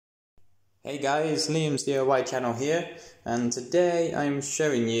Hey guys, Liam's DIY channel here, and today I'm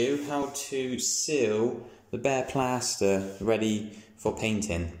showing you how to seal the bare plaster ready for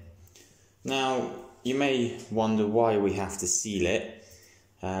painting. Now, you may wonder why we have to seal it.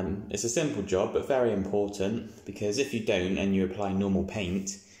 It's a simple job but very important, because if you don't and you apply normal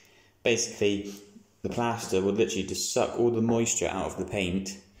paint, basically the plaster will literally just suck all the moisture out of the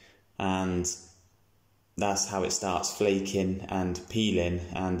paint, and that's how it starts flaking and peeling,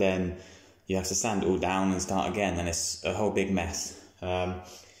 and then you have to sand it all down and start again, and it's a whole big mess.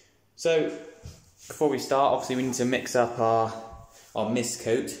 So before we start, obviously we need to mix up our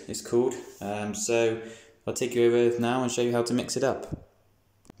miscoat, it's called. So I'll take you over now and show you how to mix it up.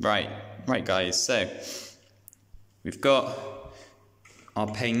 Right guys, so we've got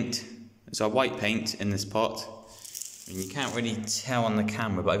our paint. It's our white paint in this pot. And you can't really tell on the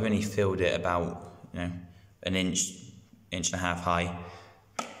camera, but I've only filled it about an inch and a half high.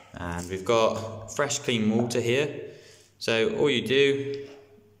 And we've got fresh clean water here, so all you do,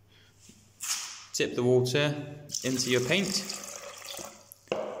 tip the water into your paint.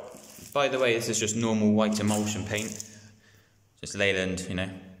 By the way, this is just normal white emulsion paint, just Leyland,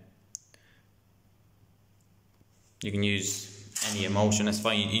 you can use any emulsion, that's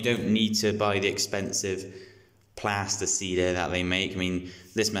fine. You don't need to buy the expensive plaster sealer that they make. I mean,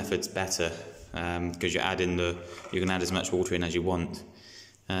 this method's better because you can add as much water in as you want.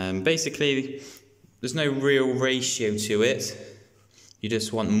 Basically, there's no real ratio to it. You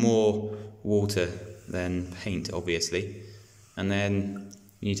just want more water than paint, obviously. And then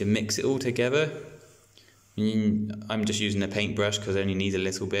you need to mix it all together. I'm just using a paintbrush because I only need a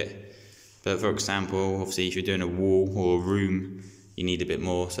little bit. But for example, obviously if you're doing a wall or a room, you need a bit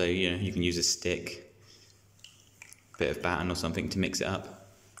more. So you can use a stick, a bit of batten or something to mix it up.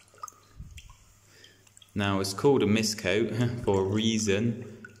 Now it's called a miscoat for a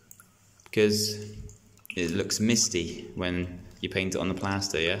reason, because it looks misty when you paint it on the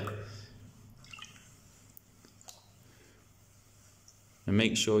plaster, yeah? And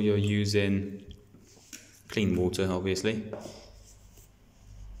make sure you're using clean water, obviously.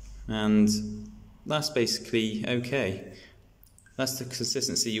 And that's basically okay. That's the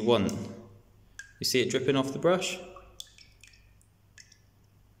consistency you want. You see it dripping off the brush?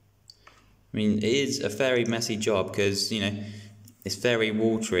 I mean, it is a very messy job because, it's very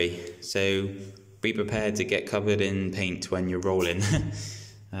watery, so be prepared to get covered in paint when you're rolling.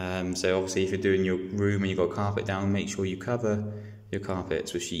 So obviously if you're doing your room and you've got carpet down, make sure you cover your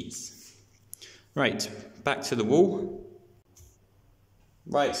carpets with sheets. Right, back to the wall.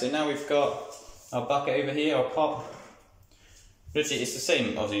 Right, so now we've got our bucket over here, our pot. Literally it's the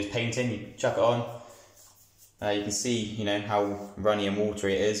same obviously as painting, you chuck it on. You can see, how runny and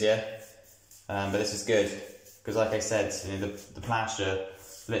watery it is, yeah? But this is good, because like I said, the plaster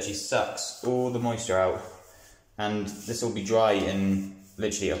literally sucks all the moisture out, and this will be dry in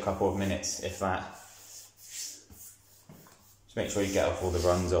literally a couple of minutes, if that. Just make sure you get off all the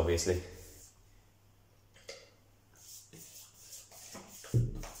runs, obviously.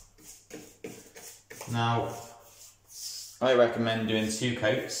 Now, I recommend doing 2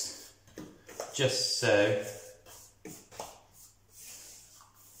 coats, just so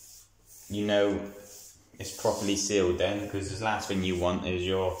it's properly sealed then, because the last thing you want is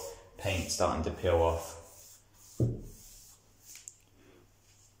your paint starting to peel off.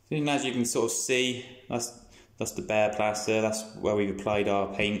 And as you can sort of see, that's the bare plaster, that's where we've applied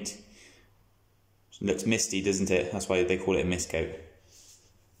our paint. It looks misty, doesn't it? That's why they call it a miscoat.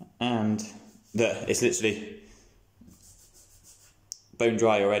 And it's literally bone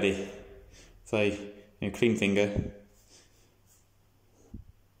dry already. So, clean finger,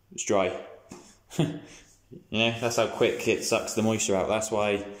 it's dry. That's how quick it sucks the moisture out. That's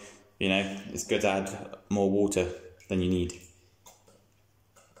why, it's good to add more water than you need.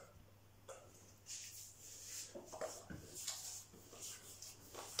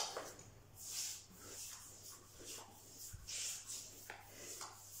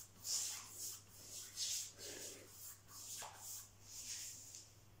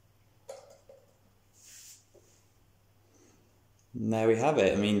 And there we have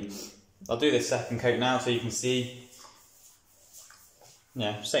it. I mean, I'll do this second coat now so you can see.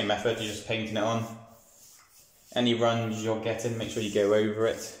 Same method, you're just painting it on. Any runs you're getting, make sure you go over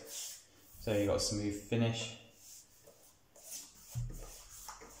it, so you've got a smooth finish.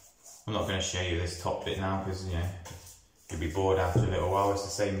 I'm not going to show you this top bit now because you'll be bored after a little while. It's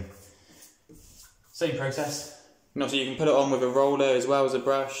the same process. And also you can put it on with a roller as well as a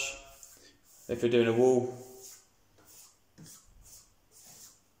brush if you're doing a wall.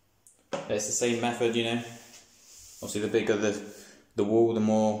 It's the same method, Obviously the bigger the wall, the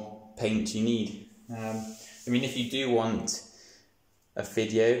more paint you need. I mean, if you do want a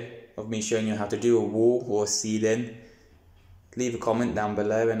video of me showing you how to do a wall or a ceiling, leave a comment down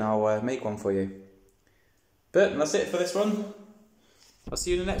below and I'll make one for you. But that's it for this one. I'll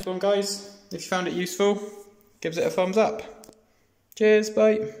see you in the next one, guys. If you found it useful, give it a thumbs up. Cheers,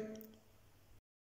 bye.